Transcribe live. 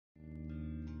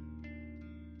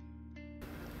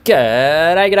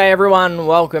G'day everyone,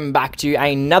 welcome back to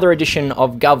another edition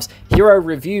of Guvs Hero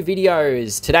Review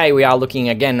videos. Today we are looking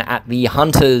again at the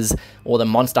Hunters, or the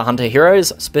Monster Hunter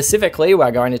heroes. Specifically,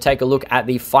 we're going to take a look at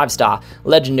the 5-star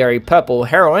legendary purple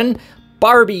heroine,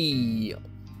 Barbie,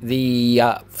 the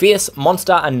Fierce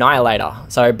Monster Annihilator.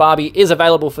 So Barbie is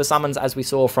available for summons, as we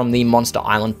saw from the Monster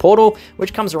Island portal,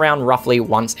 which comes around roughly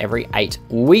once every 8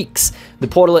 weeks. The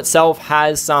portal itself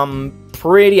has some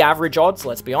pretty average odds,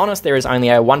 let's be honest. There is only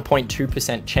a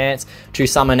 1.2% chance to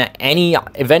summon any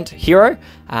event hero,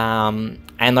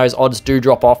 and those odds do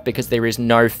drop off because there is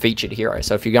no featured hero.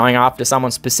 So if you're going after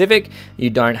someone specific, you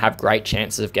don't have great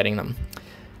chances of getting them.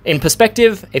 In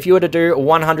perspective, if you were to do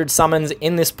 100 summons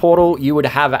in this portal, you would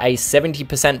have a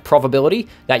 70% probability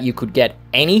that you could get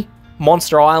any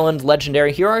Monster Island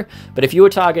legendary hero. But if you were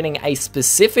targeting a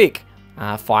specific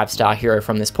 5-star hero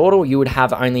from this portal, you would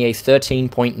have only a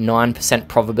 13.9%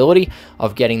 probability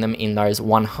of getting them in those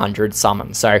 100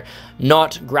 summons. So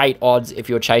not great odds if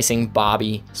you're chasing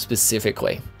Barbie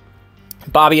specifically.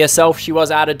 Barbie herself, she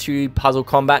was added to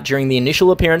PuzzleCombat during the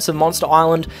initial appearance of Monster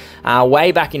Island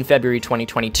way back in February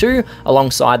 2022,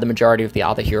 alongside the majority of the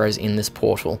other heroes in this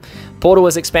portal. Portal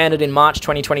was expanded in March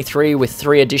 2023 with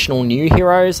 3 additional new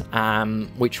heroes,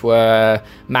 which were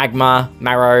Magma,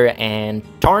 Marrow, and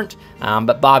Torrent,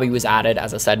 but Barbie was added,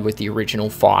 as I said, with the original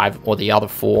 5 or the other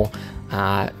 4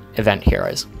 event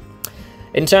heroes.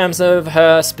 In terms of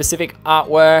her specific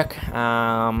artwork,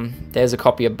 there's a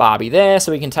copy of Barbie there, so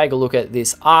we can take a look at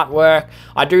this artwork.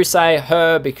 I do say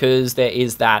her because there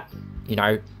is that, you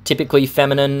know, typically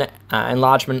feminine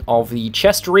enlargement of the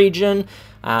chest region.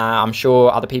 I'm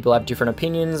sure other people have different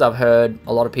opinions. I've heard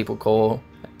a lot of people call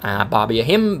Barbie a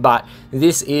him, but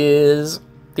this is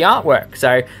the artwork.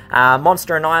 So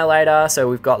Monster Annihilator, so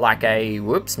we've got like a,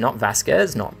 whoops, not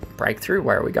Vasquez, not Breakthrough,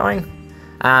 where are we going?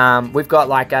 We've got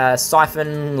like a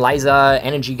siphon laser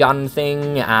energy gun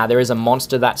thing. There is a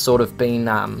monster that's sort of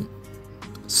been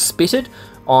spitted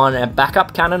on a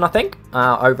backup cannon, I think,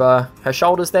 over her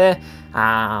shoulders there.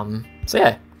 So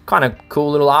yeah, kind of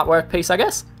cool little artwork piece, I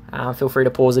guess. Feel free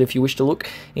to pause it if you wish to look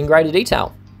in greater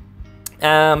detail.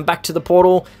 Back to the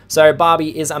portal. So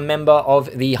Barbie is a member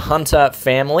of the Hunter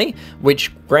family,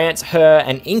 which grants her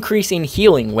an increase in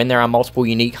healing when there are multiple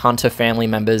unique Hunter family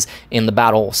members in the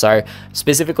battle. So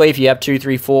specifically, if you have 2,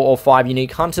 3, 4, or 5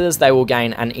 unique Hunters, they will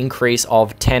gain an increase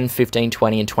of 10, 15,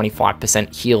 20, and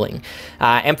 25% healing.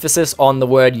 Emphasis on the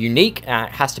word unique. It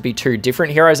has to be 2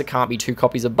 different heroes. It can't be 2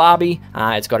 copies of Barbie.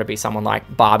 It's got to be someone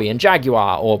like Barbie and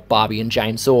Jaguar, or Barbie and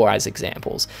Chainsaw as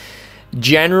examples.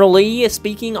 Generally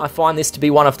speaking, I find this to be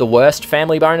one of the worst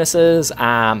family bonuses.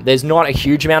 There's not a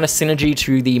huge amount of synergy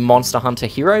to the Monster Hunter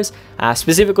heroes.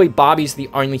 Specifically, Barbie's the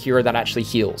only hero that actually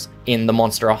heals in the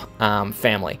Monster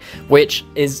family, which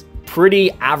is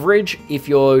pretty average if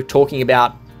you're talking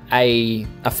about a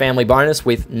family bonus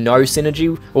with no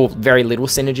synergy, or very little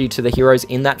synergy to the heroes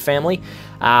in that family.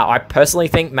 I personally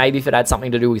think maybe if it had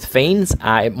something to do with Fiends,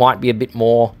 it might be a bit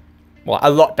more, well,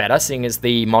 a lot better, seeing as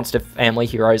the Monster family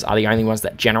heroes are the only ones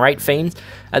that generate Fiends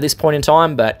at this point in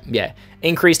time. But yeah,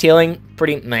 increased healing,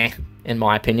 pretty meh, in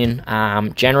my opinion.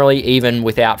 Generally, even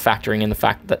without factoring in the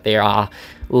fact that there are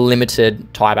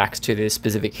limited tiebacks to the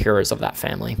specific heroes of that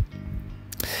family.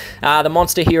 The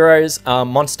Monster heroes,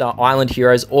 Monster Island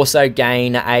heroes, also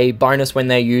gain a bonus when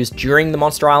they're used during the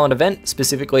Monster Island event.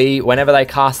 Specifically, whenever they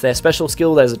cast their special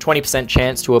skill, there's a 20%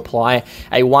 chance to apply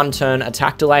a 1-turn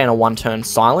attack delay and a 1-turn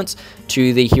silence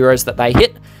to the heroes that they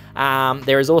hit.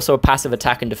 There is also a passive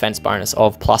attack and defense bonus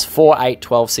of plus 4, 8,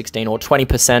 12, 16, or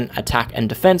 20% attack and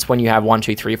defense when you have 1,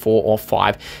 2, 3, 4, or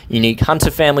 5 unique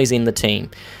Hunter families in the team.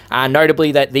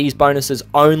 Notably that these bonuses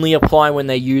only apply when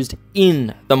they're used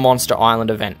in the Monster Island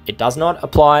event. It does not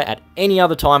apply at any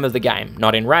other time of the game.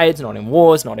 Not in raids, not in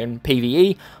wars, not in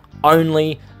PvE,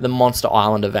 only the Monster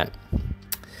Island event.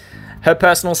 Her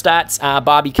personal stats,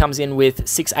 Barbie comes in with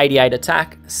 688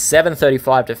 attack,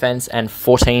 735 defense, and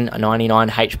 1499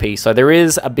 HP. So there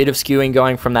is a bit of skewing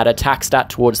going from that attack stat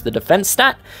towards the defense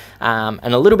stat, and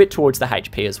a little bit towards the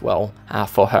HP as well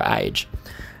for her age.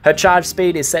 Her charge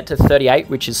speed is set to 38,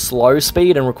 which is slow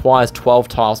speed and requires 12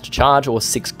 tiles to charge, or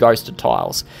 6 ghosted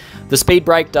tiles. The speed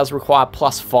break does require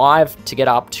plus 5 to get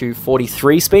up to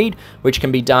 43 speed, which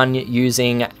can be done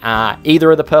using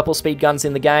either of the purple speed guns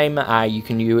in the game. You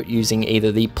can do it using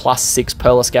either the plus 6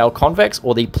 Perlascale Convex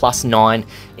or the plus 9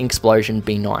 Explosion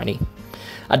B90.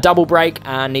 A double break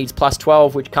needs plus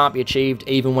 12, which can't be achieved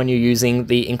even when you're using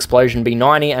the Explosion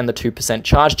B90 and the 2%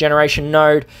 charge generation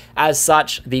node. As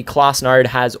such, the class node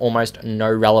has almost no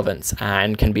relevance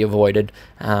and can be avoided,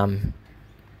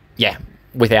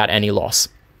 without any loss.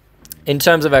 In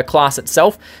terms of her class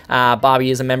itself,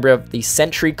 Barbie is a member of the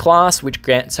Sentry class, which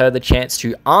grants her the chance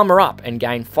to armor up and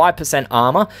gain 5%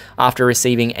 armor after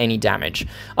receiving any damage.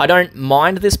 I don't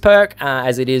mind this perk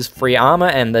as it is free armor,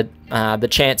 and the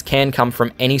chance can come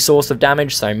from any source of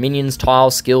damage, so minions,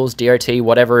 tiles, skills, DOT,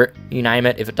 whatever you name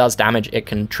it. If it does damage, it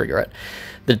can trigger it.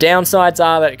 The downsides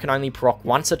are that it can only proc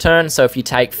once a turn, so if you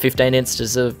take 15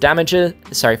 instances of damage,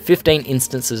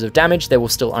 there will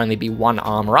still only be one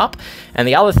armor up. And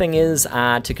the other thing is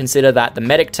to consider that the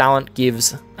medic talent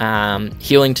gives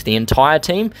healing to the entire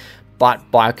team, but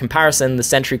by comparison, the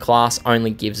Sentry class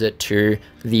only gives it to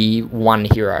the one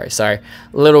hero. So a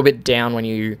little bit down when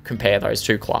you compare those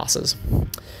two classes.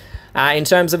 In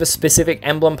terms of a specific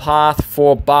emblem path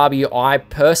for Barbie, I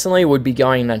personally would be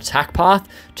going an attack path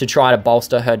to try to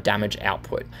bolster her damage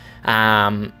output.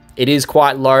 It is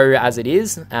quite low as it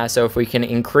is, so if we can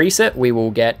increase it, we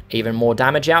will get even more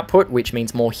damage output, which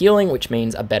means more healing, which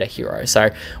means a better hero. So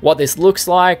what this looks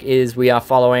like is we are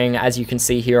following, as you can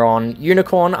see here on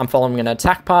Unicorn, I'm following an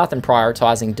attack path and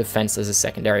prioritizing defense as a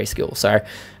secondary skill. So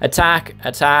attack,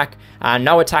 attack,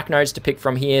 no attack nodes to pick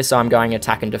from here, so I'm going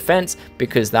attack and defense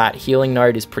because that healing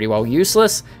node is pretty well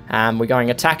useless. We're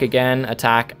going attack again,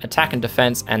 attack, attack and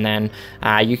defense, and then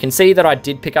you can see that I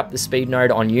did pick up the speed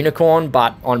node on Unicorn,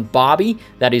 but on Barbie,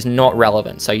 that is not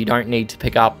relevant. So you don't need to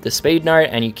pick up the speed node,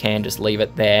 and you can just leave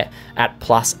it there at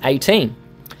plus 18.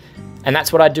 And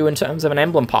that's what I do in terms of an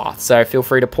emblem path. So feel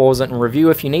free to pause it and review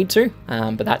if you need to,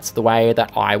 but that's the way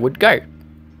that I would go.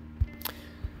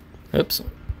 Oops.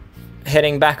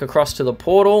 Heading back across to the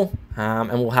portal,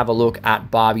 and we'll have a look at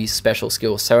Barbie's special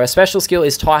skill. So her special skill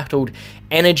is titled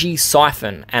Energy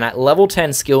Siphon, and at level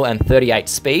 10 skill and 38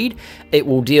 speed, it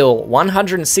will deal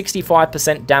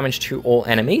 165% damage to all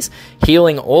enemies,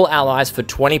 healing all allies for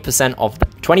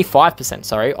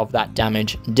 25% of that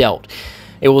damage dealt.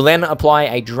 It will then apply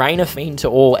a Drainer Fiend to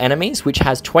all enemies, which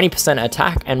has 20%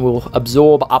 attack and will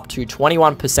absorb up to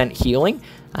 21% healing.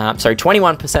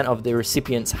 21% of the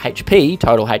recipient's HP,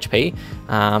 total HP,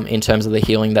 in terms of the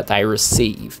healing that they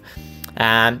receive.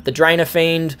 The Drainer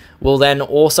Fiend will then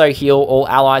also heal all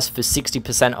allies for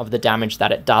 60% of the damage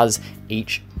that it does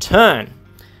each turn.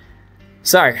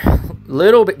 So, a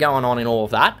little bit going on in all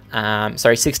of that.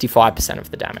 65%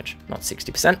 of the damage, not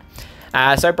 60%.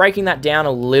 So breaking that down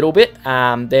a little bit,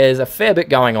 there's a fair bit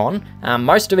going on.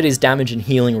 Most of it is damage and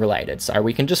healing related, so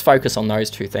we can just focus on those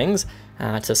two things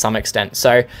to some extent.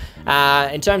 So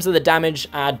in terms of the damage,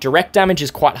 direct damage is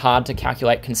quite hard to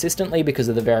calculate consistently because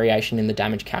of the variation in the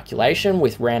damage calculation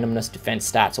with randomness,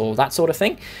 defense stats, all of that sort of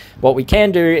thing. What we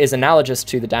can do is analogous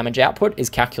to the damage output is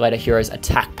calculate a hero's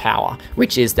attack power,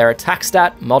 which is their attack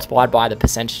stat multiplied by the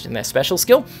percentage in their special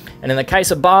skill. And in the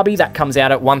case of Barbie, that comes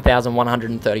out at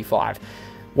 1,135.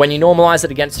 When you normalize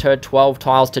it against her 12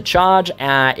 tiles to charge,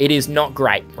 it is not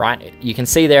great, right? You can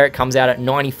see there it comes out at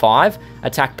 95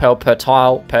 attack per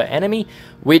tile per enemy,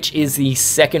 which is the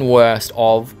second worst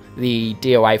of the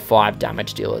DOA 5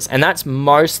 damage dealers. And that's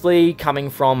mostly coming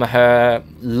from her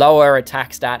lower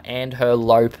attack stat and her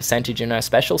low percentage in her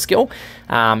special skill.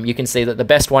 You can see that the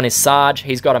best one is Sarge.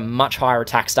 He's got a much higher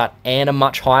attack stat and a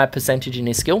much higher percentage in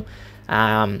his skill.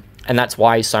 And that's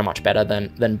why he's so much better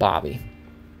than Barbie.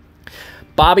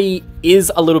 Barbie is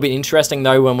a little bit interesting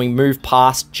though when we move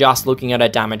past just looking at her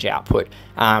damage output.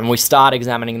 We start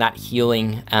examining that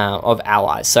healing of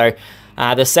allies. So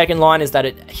the second line is that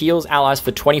it heals allies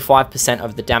for 25%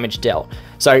 of the damage dealt.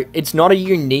 So it's not a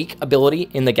unique ability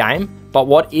in the game, but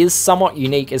what is somewhat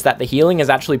unique is that the healing is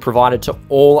actually provided to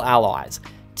all allies.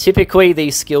 Typically,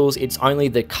 these skills, it's only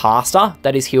the caster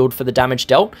that is healed for the damage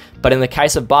dealt, but in the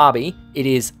case of Barbie, it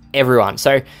is everyone.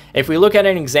 So if we look at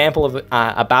an example of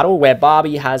a battle where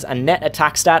Barbie has a net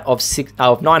attack stat of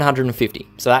 950,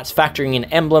 so that's factoring in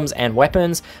emblems and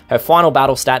weapons, her final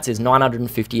battle stats is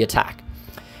 950 attack.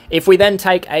 If we then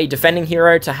take a defending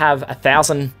hero to have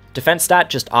 1,000 defense stat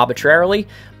just arbitrarily,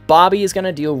 Barbie is going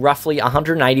to deal roughly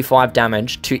 185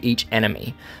 damage to each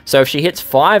enemy. So if she hits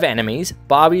 5 enemies,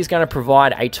 Barbie is going to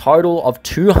provide a total of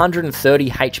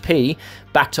 230 HP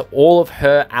back to all of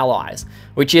her allies,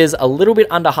 which is a little bit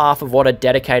under half of what a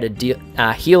dedicated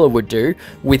healer would do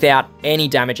without any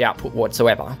damage output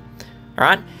whatsoever.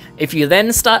 Alright, if you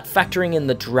then start factoring in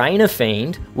the Drainer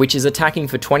Fiend, which is attacking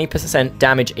for 20%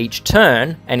 damage each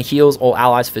turn and heals all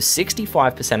allies for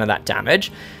 65% of that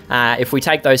damage, if we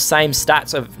take those same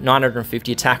stats of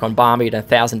 950 attack on Barbie and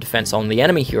 1,000 defense on the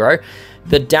enemy hero,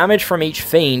 the damage from each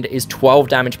Fiend is 12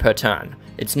 damage per turn.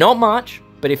 It's not much,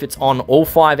 but if it's on all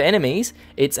 5 enemies,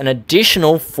 it's an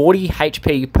additional 40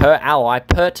 HP per ally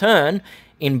per turn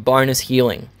in bonus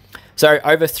healing. So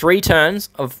over 3 turns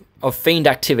of of Fiend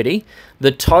activity,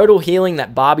 the total healing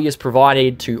that Barbie has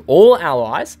provided to all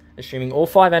allies, assuming all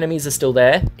 5 enemies are still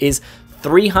there, is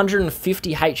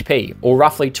 350 HP, or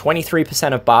roughly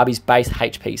 23% of Barbie's base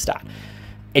HP stat.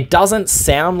 It doesn't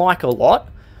sound like a lot,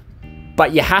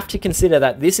 but you have to consider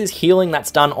that this is healing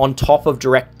that's done on top of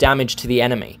direct damage to the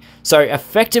enemy. So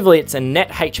effectively, it's a net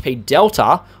HP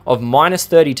delta of minus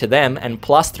 30 to them and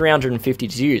plus 350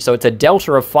 to you. So it's a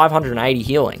delta of 580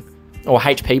 healing, or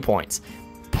HP points,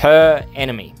 per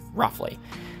enemy, roughly.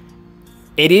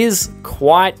 It is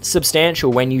quite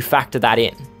substantial when you factor that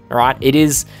in, all right? It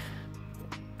is,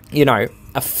 you know,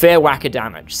 a fair whack of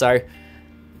damage, so,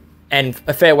 and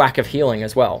a fair whack of healing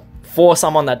as well, for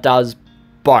someone that does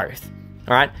both.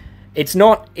 All right, it's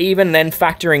not even then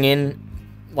factoring in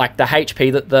like the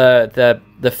HP that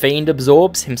the Fiend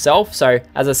absorbs himself. So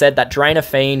as I said, that Drainer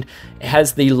Fiend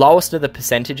has the lowest of the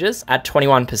percentages at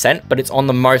 21%, but it's on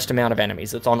the most amount of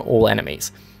enemies. It's on all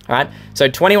enemies. All right, so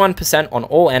 21% on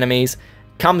all enemies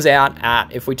comes out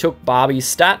at, if we took Barbie's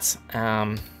stats,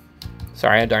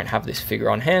 sorry, I don't have this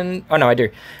figure on hand. Oh, no, I do.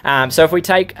 So if we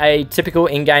take a typical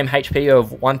in-game HP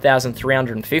of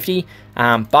 1,350,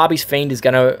 Barbie's Fiend is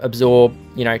going to absorb,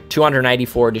 you know,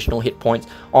 284 additional hit points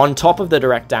on top of the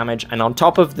direct damage and on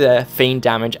top of the Fiend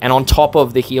damage and on top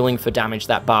of the healing for damage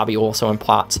that Barbie also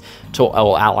imparts to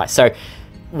all allies. So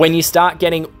when you start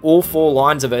getting all 4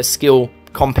 lines of her skill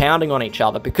compounding on each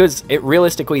other, because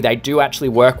realistically they do actually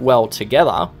work well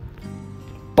together,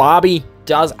 Barbie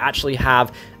does actually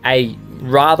have a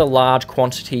rather large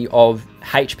quantity of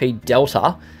HP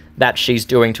delta that she's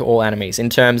doing to all enemies in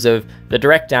terms of the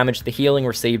direct damage, the healing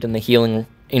received, and the healing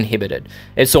inhibited.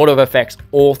 It sort of affects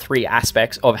all 3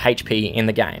 aspects of HP in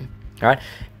the game, all right?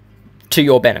 To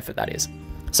your benefit, that is.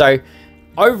 So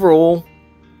overall,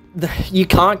 you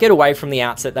can't get away from the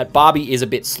outset that Barbie is a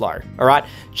bit slow, all right?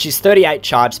 She's 38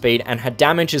 charge speed, and her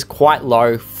damage is quite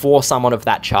low for someone of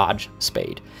that charge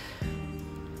speed.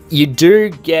 You do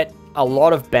get a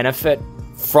lot of benefit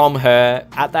from her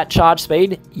at that charge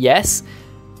speed, yes,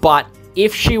 but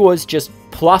if she was just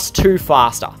 +2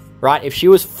 faster, right? If she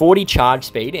was 40 charge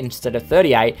speed instead of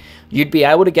 38, you'd be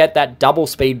able to get that double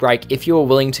speed break if you were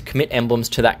willing to commit emblems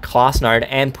to that class node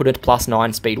and put a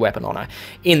 +9 speed weapon on her.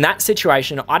 In that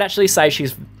situation, I'd actually say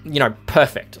she's, you know,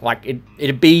 perfect. Like,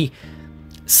 it'd be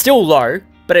still low,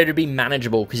 but it'd be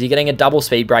manageable because you're getting a double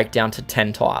speed break down to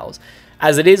 10 tiles.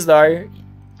 As it is, though,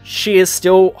 she is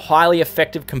still a highly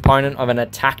effective component of an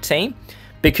attack team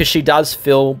because she does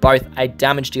fill both a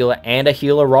damage dealer and a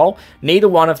healer role. Neither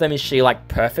one of them is she like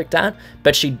perfect at,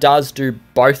 but she does do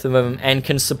both of them and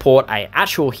can support a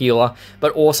actual healer,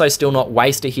 but also still not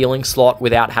waste a healing slot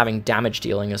without having damage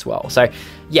dealing as well. So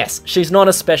yes, she's not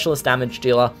a specialist damage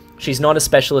dealer, she's not a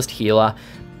specialist healer,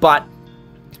 but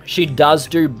she does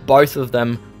do both of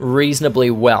them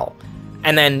reasonably well.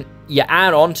 And then you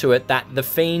add on to it that the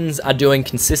Fiends are doing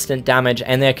consistent damage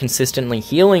and they're consistently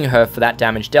healing her for that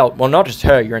damage dealt. Well, not just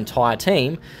her, your entire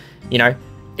team. You know,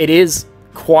 it is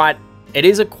quite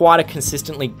a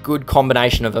consistently good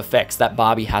combination of effects that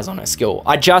Barbie has on her skill.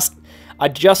 I just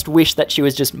wish that she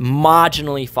was just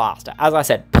marginally faster. As I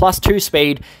said, +2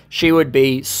 speed, she would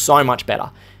be so much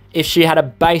better. If she had a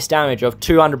base damage of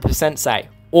 200%, say,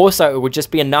 also, it would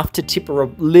just be enough to tip her a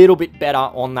little bit better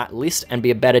on that list and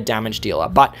be a better damage dealer.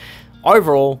 But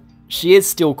overall, she is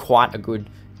still quite a good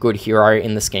hero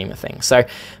in the scheme of things. So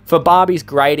for Barbie's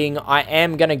grading, I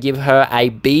am going to give her a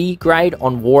B grade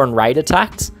on war and raid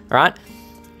attacks. All right,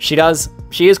 she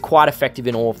is quite effective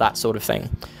in all of that sort of thing.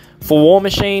 For war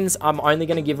machines, I'm only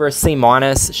going to give her a C-.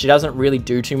 She doesn't really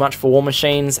do too much for war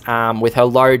machines with her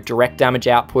low direct damage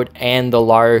output and the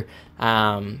low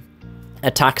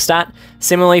attack stat.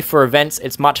 Similarly for events,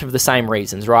 it's much of the same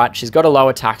reasons, right? She's got a low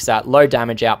attack stat, low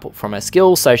damage output from her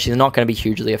skills, so she's not going to be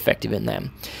hugely effective in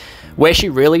them. Where she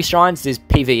really shines is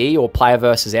PvE, or player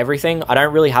versus everything. I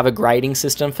don't really have a grading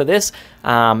system for this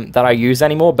that I use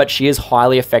anymore, but she is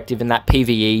highly effective in that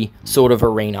PvE sort of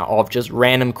arena of just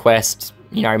random quests,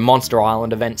 you know, Monster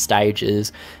Island event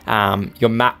stages, your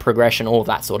map progression, all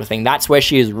that sort of thing. That's where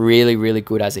she is really, really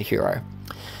good as a hero.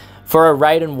 For her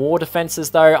raid and war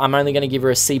defenses, though, I'm only going to give her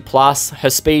a C+. Her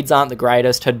speeds aren't the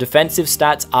greatest. Her defensive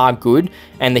stats are good,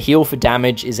 and the heal for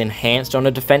damage is enhanced on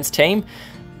a defense team,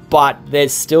 but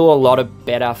there's still a lot of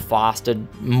better, faster,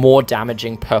 more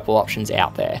damaging purple options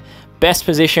out there. Best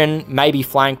position, maybe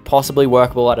flank, possibly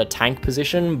workable at a tank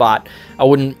position, but I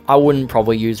wouldn't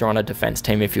probably use her on a defense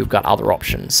team if you've got other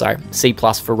options. So C+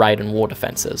 for raid and war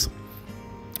defenses.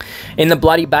 In the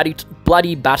bloody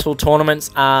battle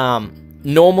tournaments,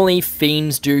 Normally,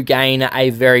 Fiends do gain a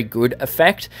very good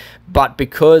effect, but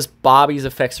because Barbie's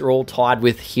effects are all tied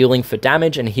with healing for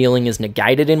damage and healing is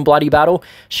negated in Bloody Battle,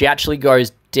 she actually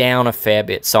goes down a fair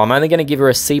bit. So I'm only going to give her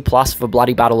a C+ for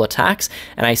Bloody Battle attacks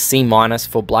and a C-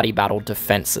 for Bloody Battle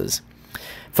defenses.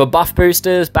 For buff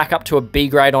boosters, back up to a B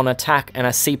grade on attack and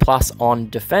a C+ on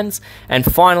defense. And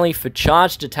finally, for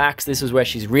charged attacks, this is where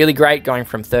she's really great, going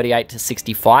from 38 to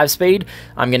 65 speed.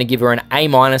 I'm going to give her an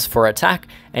A- for attack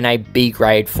and a B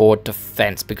grade for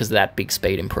defense because of that big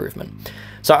speed improvement.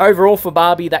 So overall for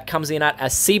Barbie, that comes in at a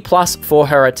C+ for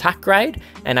her attack grade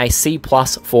and a C+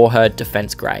 for her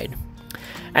defense grade.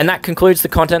 And that concludes the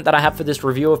content that I have for this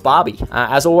review of Barbie.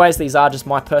 As always, these are just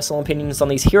my personal opinions on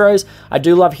these heroes. I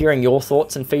do love hearing your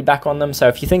thoughts and feedback on them, so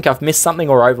if you think I've missed something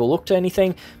or overlooked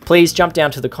anything, please jump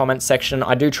down to the comments section.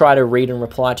 I do try to read and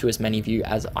reply to as many of you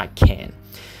as I can.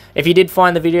 If you did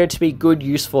find the video to be good,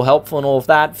 useful, helpful, and all of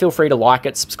that, feel free to like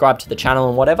it, subscribe to the channel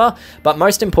and whatever, but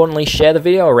most importantly, share the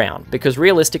video around, because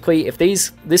realistically, if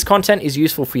this content is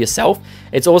useful for yourself,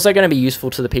 it's also going to be useful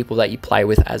to the people that you play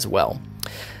with as well.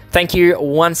 Thank you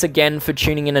once again for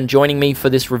tuning in and joining me for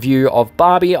this review of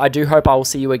Barbie. I do hope I will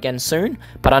see you again soon,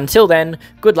 but until then,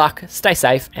 good luck, stay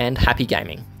safe, and happy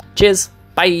gaming. Cheers,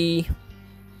 bye!